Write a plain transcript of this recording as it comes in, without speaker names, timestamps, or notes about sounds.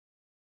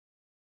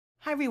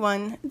Hi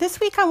everyone. This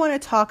week I want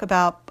to talk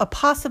about a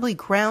possibly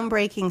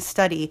groundbreaking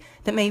study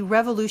that may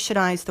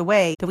revolutionize the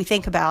way that we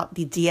think about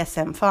the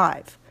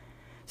DSM-5.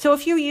 So a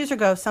few years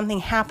ago, something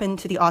happened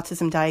to the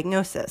autism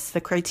diagnosis.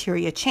 The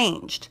criteria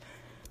changed.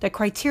 The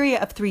criteria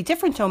of 3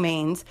 different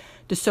domains,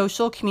 the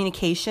social,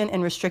 communication,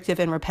 and restrictive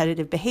and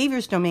repetitive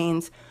behaviors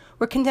domains,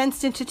 were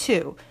condensed into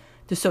 2,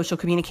 the social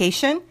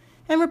communication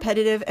and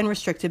repetitive and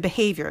restrictive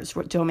behaviors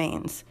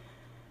domains.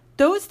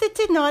 Those that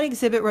did not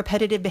exhibit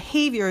repetitive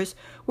behaviors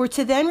were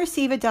to then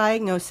receive a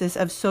diagnosis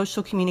of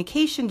social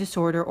communication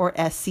disorder, or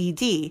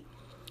SCD.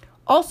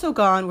 Also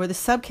gone were the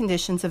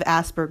subconditions of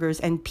Asperger's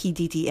and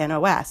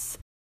PDD-NOS.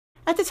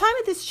 At the time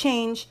of this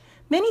change,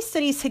 many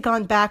studies had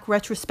gone back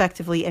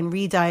retrospectively and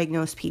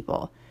re-diagnosed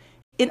people.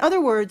 In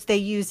other words, they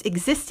used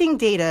existing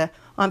data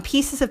on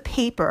pieces of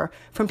paper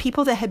from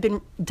people that had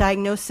been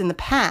diagnosed in the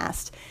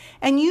past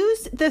and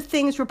used the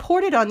things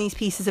reported on these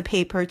pieces of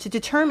paper to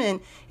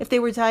determine if they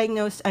were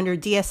diagnosed under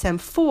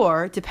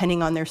DSM-4,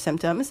 depending on their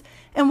symptoms,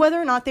 and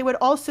whether or not they would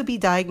also be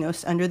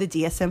diagnosed under the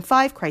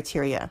DSM-5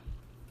 criteria.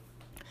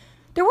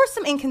 There were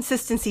some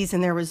inconsistencies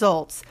in their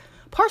results,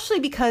 partially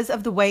because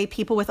of the way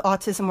people with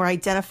autism were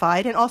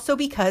identified, and also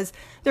because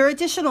there are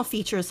additional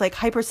features like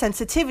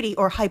hypersensitivity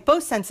or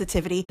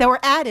hyposensitivity that were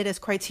added as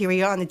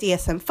criteria on the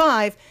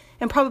DSM-5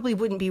 and probably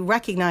wouldn't be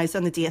recognized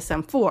on the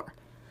DSM-4.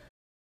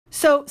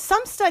 So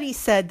some studies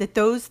said that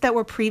those that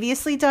were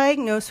previously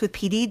diagnosed with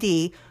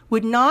PDD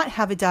would not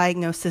have a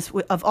diagnosis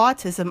of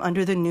autism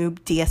under the new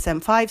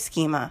DSM-5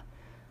 schema.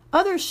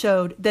 Others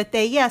showed that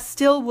they, yes,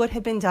 still would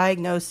have been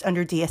diagnosed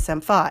under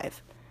DSM-5.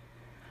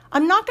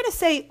 I'm not going to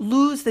say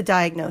lose the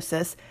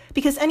diagnosis,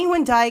 because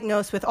anyone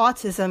diagnosed with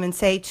autism in,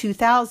 say,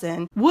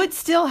 2000 would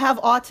still have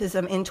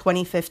autism in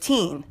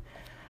 2015.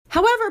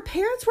 However,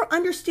 parents were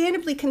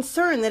understandably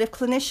concerned that if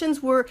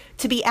clinicians were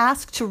to be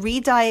asked to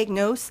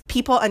re-diagnose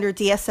people under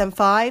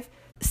DSM-5,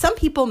 some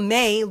people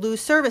may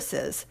lose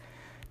services.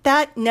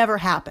 That never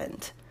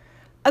happened.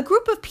 A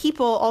group of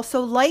people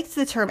also liked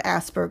the term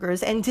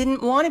Asperger's and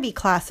didn't want to be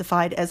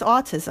classified as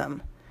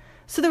autism.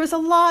 So there was a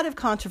lot of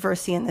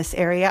controversy in this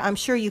area, I'm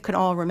sure you can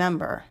all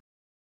remember.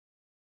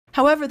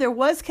 However, there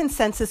was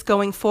consensus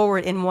going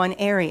forward in one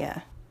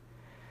area.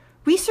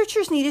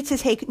 Researchers needed to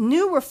take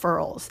new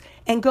referrals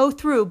and go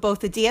through both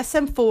the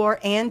DSM-4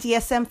 and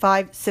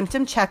DSM-5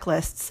 symptom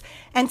checklists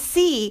and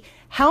see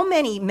how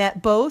many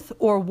met both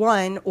or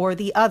one or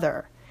the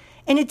other.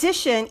 In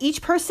addition,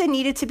 each person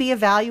needed to be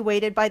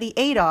evaluated by the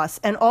ADOS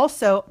and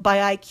also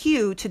by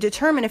IQ to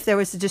determine if there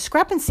was a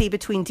discrepancy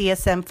between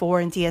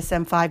DSM-4 and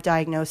DSM-5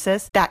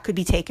 diagnosis that could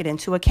be taken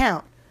into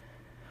account.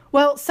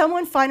 Well,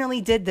 someone finally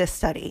did this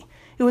study.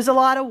 It was a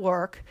lot of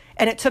work,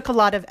 and it took a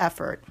lot of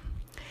effort.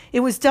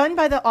 It was done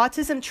by the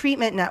Autism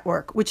Treatment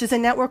Network, which is a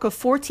network of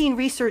 14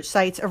 research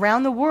sites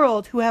around the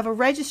world who have a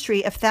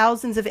registry of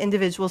thousands of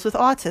individuals with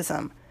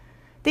autism.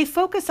 They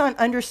focus on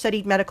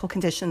understudied medical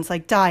conditions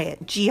like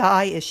diet,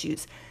 GI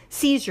issues,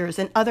 seizures,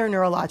 and other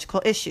neurological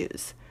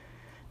issues.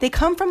 They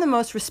come from the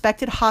most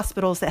respected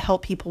hospitals that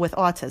help people with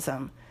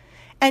autism.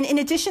 And in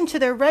addition to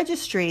their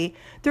registry,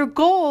 their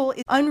goal is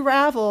to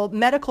unravel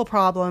medical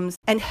problems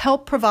and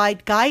help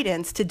provide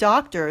guidance to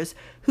doctors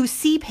who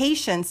see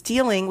patients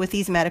dealing with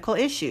these medical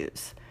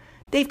issues.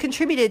 They've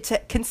contributed to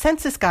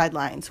consensus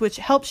guidelines, which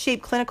help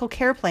shape clinical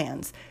care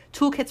plans,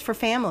 toolkits for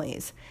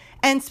families,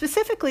 and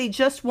specifically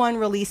just one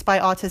released by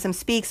Autism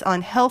Speaks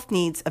on health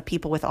needs of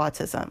people with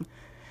autism.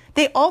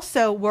 They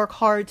also work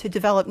hard to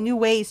develop new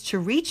ways to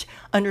reach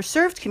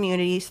underserved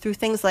communities through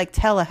things like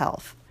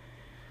telehealth.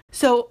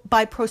 So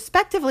by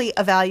prospectively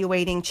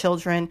evaluating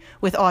children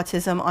with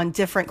autism on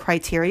different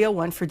criteria,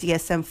 one for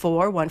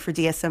DSM-4, one for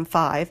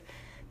DSM-5,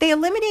 they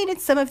eliminated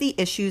some of the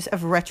issues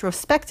of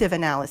retrospective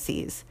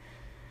analyses.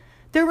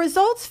 Their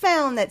results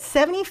found that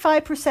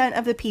 75%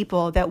 of the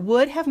people that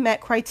would have met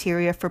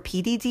criteria for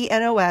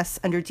PDD-NOS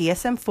under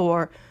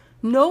DSM-4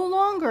 no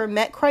longer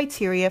met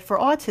criteria for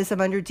autism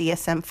under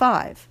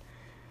DSM-5.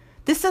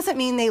 This doesn't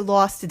mean they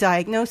lost a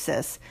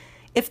diagnosis.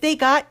 If they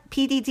got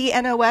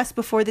PDD-NOS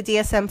before the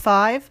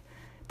DSM-5,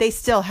 they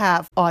still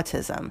have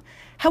autism.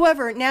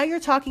 However, now you're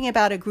talking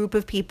about a group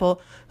of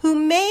people who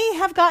may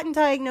have gotten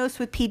diagnosed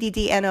with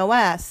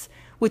PDD-NOS,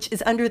 which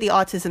is under the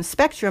autism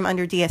spectrum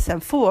under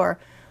DSM-4,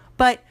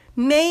 but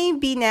may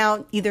be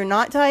now either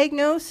not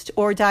diagnosed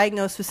or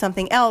diagnosed with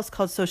something else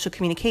called social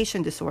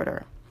communication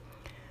disorder.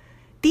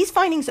 These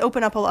findings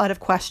open up a lot of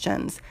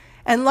questions,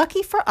 and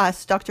lucky for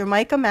us, Dr.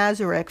 Micah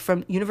Mazurek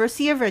from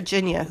University of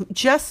Virginia, who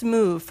just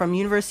moved from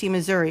University of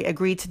Missouri,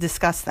 agreed to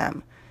discuss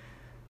them.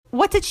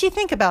 What did she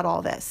think about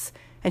all this?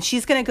 And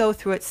she's going to go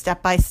through it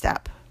step by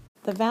step.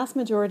 The vast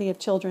majority of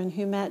children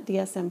who met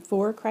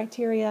DSM-4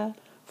 criteria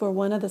for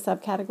one of the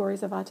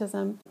subcategories of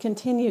autism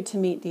continued to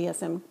meet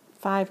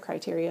DSM-5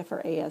 criteria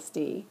for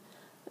ASD.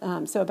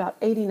 So about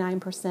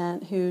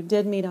 89% who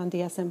did meet on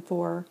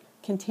DSM-4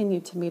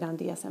 continued to meet on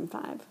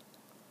DSM-5.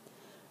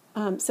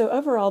 So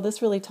overall,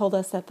 this really told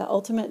us that the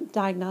ultimate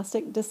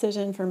diagnostic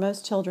decision for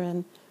most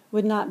children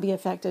would not be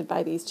affected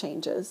by these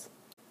changes.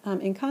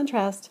 In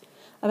contrast,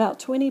 About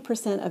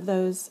 20% of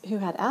those who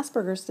had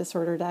Asperger's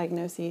disorder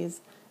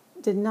diagnoses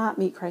did not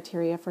meet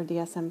criteria for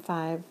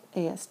DSM-5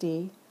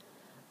 ASD.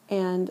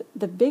 And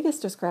the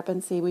biggest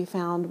discrepancy we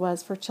found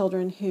was for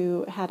children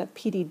who had a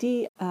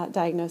PDD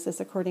diagnosis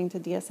according to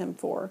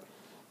DSM-4.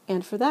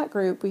 And for that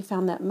group, we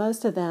found that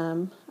most of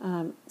them,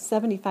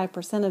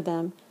 75% of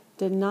them,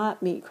 did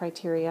not meet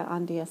criteria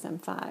on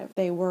DSM-5.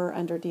 They were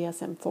under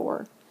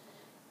DSM-4.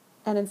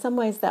 And in some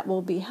ways that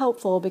will be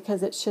helpful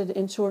because it should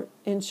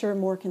ensure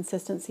more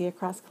consistency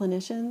across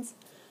clinicians,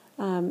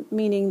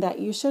 meaning that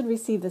you should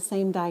receive the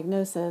same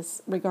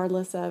diagnosis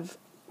regardless of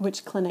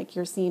which clinic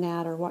you're seen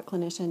at or what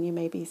clinician you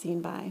may be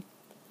seen by.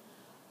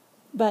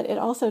 But it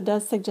also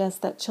does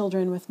suggest that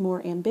children with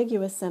more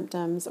ambiguous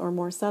symptoms or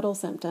more subtle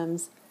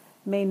symptoms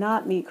may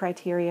not meet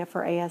criteria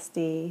for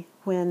ASD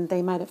when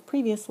they might have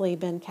previously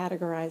been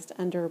categorized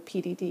under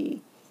PDD.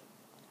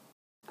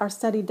 Our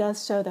study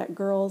does show that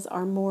girls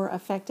are more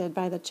affected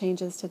by the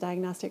changes to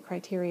diagnostic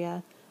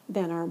criteria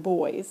than are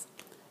boys.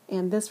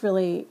 And this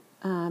really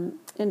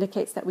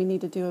indicates that we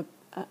need to do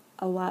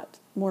a lot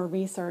more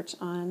research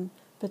on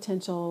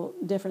potential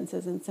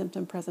differences in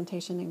symptom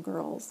presentation in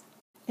girls.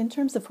 In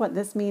terms of what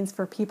this means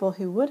for people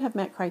who would have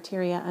met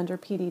criteria under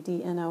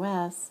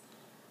PDD-NOS,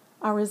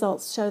 our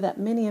results show that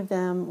many of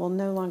them will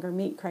no longer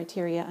meet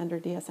criteria under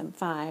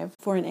DSM-5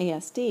 for an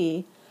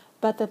ASD,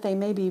 but that they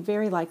may be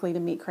very likely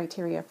to meet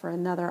criteria for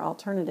another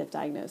alternative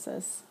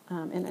diagnosis.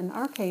 And in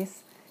our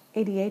case,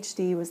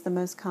 ADHD was the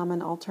most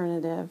common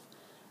alternative,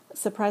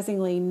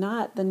 surprisingly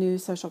not the new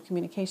social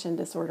communication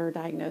disorder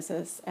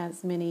diagnosis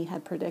as many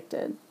had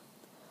predicted.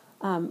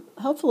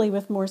 Hopefully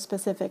with more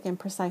specific and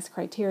precise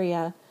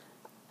criteria,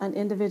 an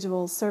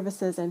individual's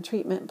services and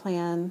treatment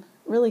plan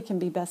really can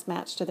be best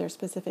matched to their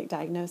specific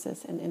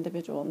diagnosis and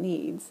individual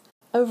needs.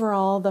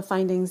 Overall, the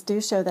findings do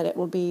show that it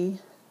will be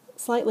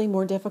slightly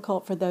more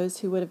difficult for those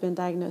who would have been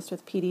diagnosed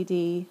with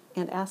PDD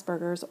and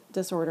Asperger's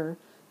disorder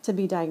to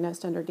be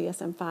diagnosed under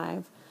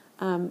DSM-5.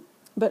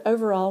 But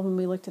overall, when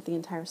we looked at the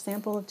entire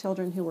sample of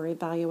children who were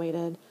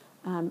evaluated,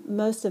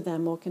 most of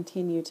them will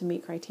continue to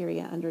meet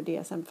criteria under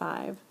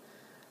DSM-5.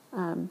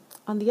 On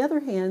the other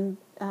hand,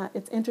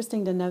 it's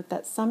interesting to note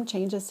that some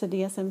changes to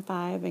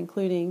DSM-5,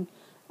 including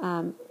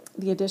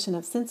the addition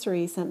of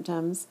sensory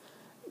symptoms,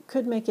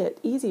 could make it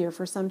easier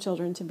for some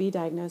children to be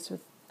diagnosed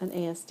with an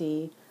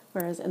ASD,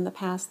 whereas in the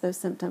past those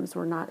symptoms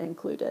were not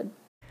included.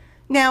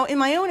 Now, in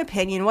my own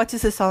opinion, what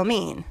does this all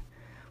mean?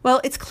 Well,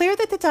 it's clear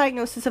that the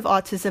diagnosis of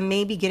autism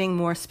may be getting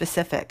more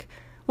specific.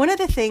 One of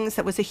the things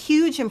that was a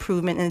huge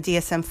improvement in the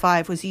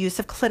DSM-5 was the use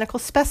of clinical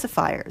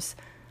specifiers.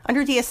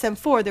 Under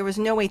DSM-4, there was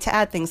no way to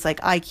add things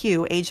like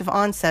IQ, age of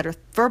onset, or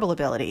verbal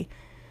ability.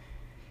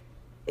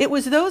 It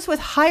was those with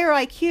higher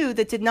IQ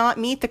that did not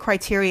meet the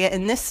criteria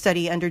in this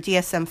study under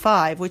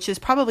DSM-5, which is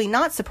probably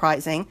not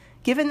surprising,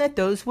 given that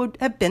those would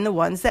have been the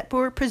ones that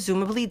were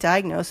presumably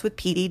diagnosed with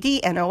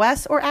PDD,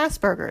 NOS, or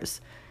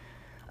Asperger's.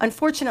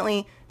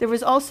 Unfortunately, there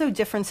was also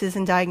differences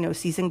in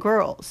diagnoses in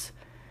girls.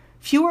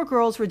 Fewer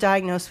girls were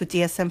diagnosed with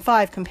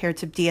DSM-5 compared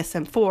to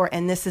DSM-4,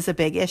 and this is a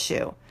big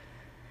issue.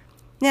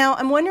 Now,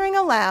 I'm wondering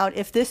aloud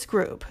if this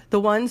group, the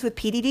ones with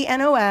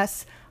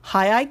PDD-NOS,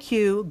 high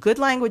IQ, good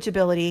language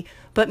ability,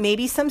 but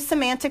maybe some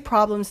semantic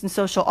problems and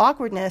social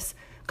awkwardness,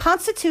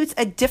 constitutes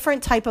a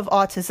different type of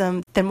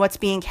autism than what's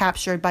being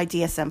captured by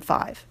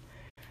DSM-5.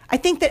 I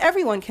think that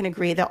everyone can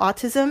agree that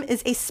autism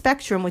is a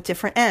spectrum with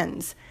different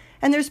ends,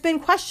 and there's been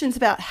questions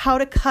about how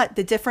to cut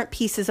the different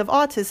pieces of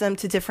autism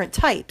to different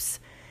types,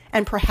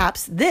 and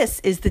perhaps this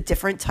is the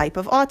different type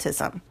of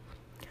autism.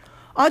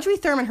 Audrey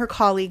Thurman and her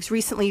colleagues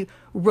recently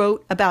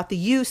wrote about the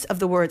use of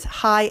the words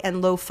high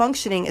and low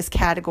functioning as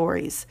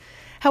categories.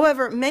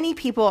 However, many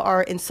people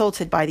are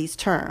insulted by these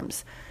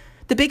terms.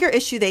 The bigger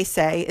issue, they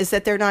say, is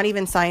that they're not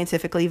even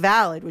scientifically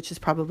valid, which is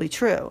probably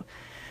true.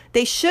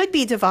 They should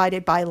be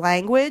divided by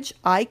language,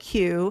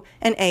 IQ,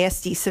 and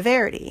ASD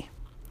severity.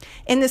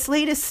 In this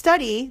latest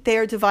study, they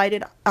are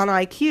divided on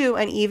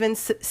IQ and even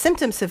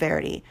symptom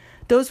severity.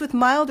 Those with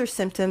milder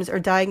symptoms are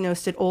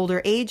diagnosed at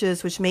older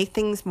ages, which make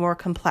things more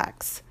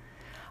complex.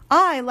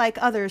 I, like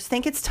others,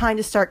 think it's time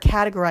to start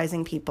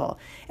categorizing people,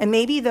 and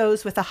maybe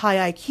those with a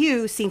high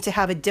IQ seem to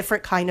have a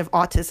different kind of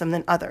autism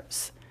than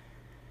others.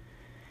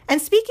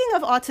 And speaking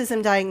of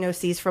autism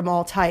diagnoses from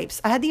all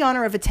types, I had the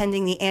honor of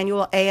attending the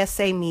annual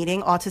ASA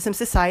meeting, Autism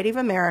Society of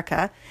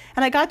America,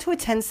 and I got to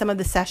attend some of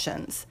the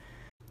sessions.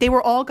 They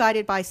were all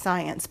guided by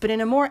science, but in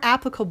a more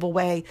applicable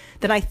way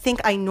than I think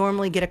I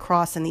normally get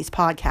across in these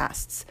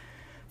podcasts.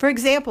 For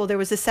example, there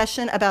was a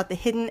session about the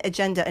hidden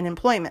agenda in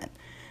employment.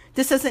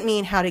 This doesn't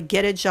mean how to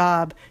get a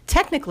job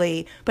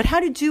technically, but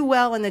how to do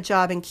well in the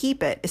job and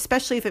keep it,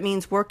 especially if it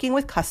means working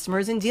with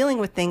customers and dealing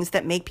with things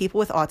that make people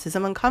with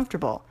autism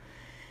uncomfortable.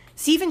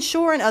 Stephen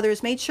Shore and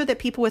others made sure that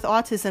people with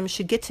autism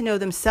should get to know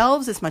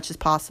themselves as much as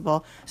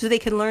possible so they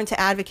can learn to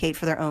advocate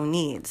for their own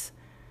needs.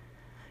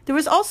 There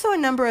was also a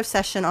number of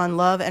sessions on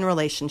love and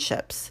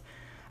relationships.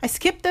 I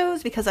skipped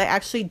those because I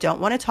actually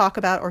don't want to talk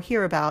about or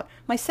hear about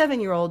my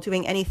 7-year-old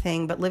doing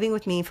anything but living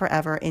with me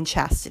forever in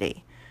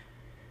chastity.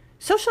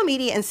 Social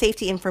media and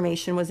safety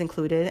information was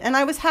included, and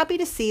I was happy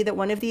to see that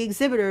one of the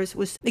exhibitors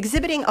was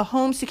exhibiting a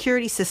home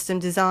security system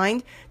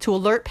designed to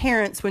alert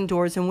parents when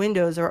doors and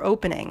windows are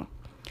opening.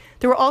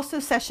 There were also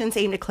sessions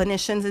aimed at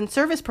clinicians and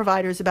service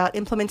providers about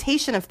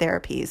implementation of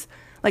therapies,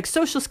 like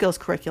social skills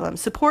curriculum,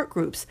 support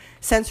groups,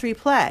 sensory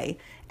play,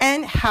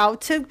 and how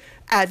to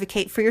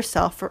advocate for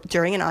yourself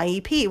during an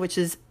IEP, which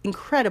is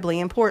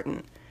incredibly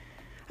important.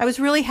 I was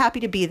really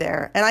happy to be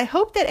there, and I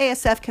hope that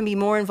ASF can be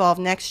more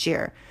involved next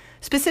year.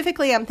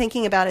 Specifically, I'm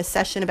thinking about a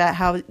session about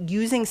how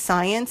using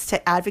science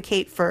to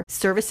advocate for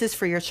services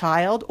for your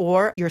child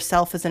or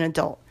yourself as an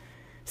adult.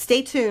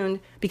 Stay tuned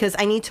because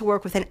I need to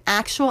work with an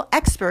actual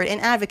expert in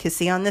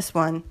advocacy on this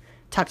one.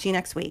 Talk to you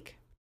next week.